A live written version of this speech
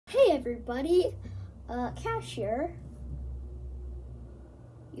everybody, Cashier.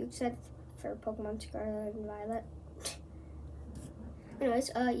 You said for Pokemon Scarlet and Violet. Anyways,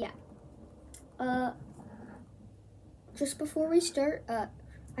 yeah. Just before we start,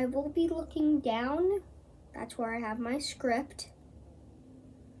 I will be looking down. That's where I have my script.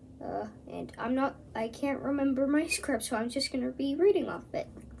 And I can't remember my script, so I'm just gonna be reading off it.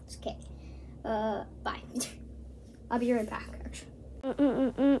 It's okay. Bye. I'll be right back, actually.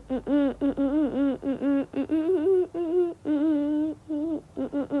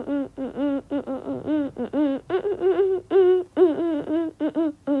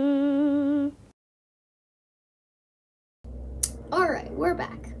 Alright, we're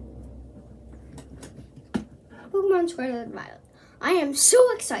back. Pokemon Scarlet and Violet. I am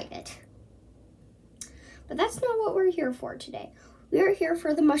so excited. But that's not what we're here for today. We are here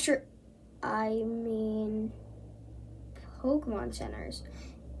for the Pokemon centers.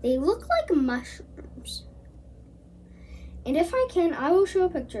 They look like mushrooms. And if I can, I will show a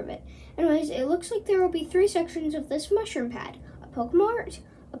picture of it. Anyways, it looks like there will be 3 sections of this mushroom pad. A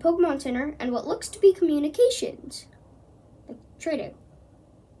Pokemon center, and what looks to be communications. Like trading.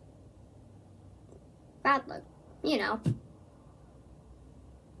 Bad luck, you know.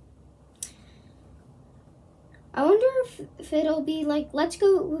 I wonder if it'll be like, let's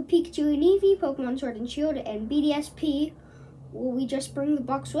go with Pikachu and Eevee, Pokemon Sword and Shield, and BDSP. Will we just bring the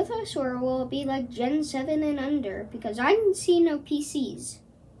box with us, or will it be like Gen 7 and under? Because I didn't see no PCs.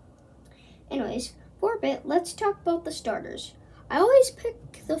 Anyways, for a bit, let's talk about the starters. I always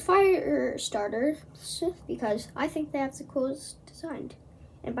pick the fire starters because I think they have the coolest design.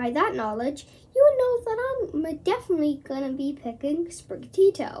 And by that knowledge, you would know that I'm definitely going to be picking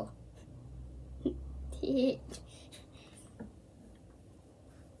Sprigatito.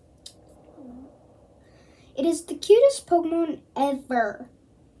 It is the cutest Pokemon ever.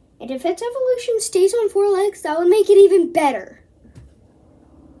 And if its evolution stays on 4 legs, that would make it even better.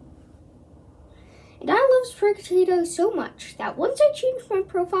 And I love Sprigatito so much that once I change my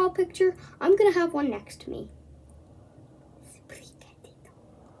profile picture, I'm going to have one next to me.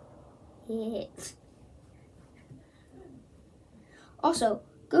 Sprigatito. Also,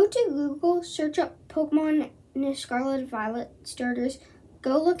 go to Google, search up Pokemon Scarlet and Violet starters.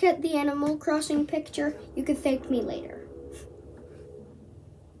 Go look at the Animal Crossing picture. You can thank me later.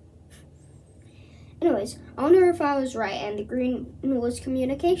 Anyways, I wonder if I was right and the green was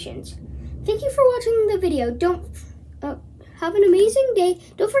communications. Thank you for watching the video. Have an amazing day.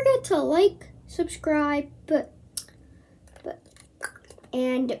 Don't forget to like, subscribe,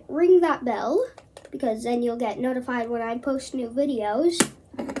 and ring that bell, because then you'll get notified when I post new videos.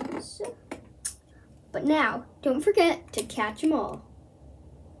 But now, don't forget to catch them all.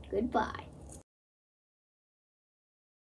 Goodbye.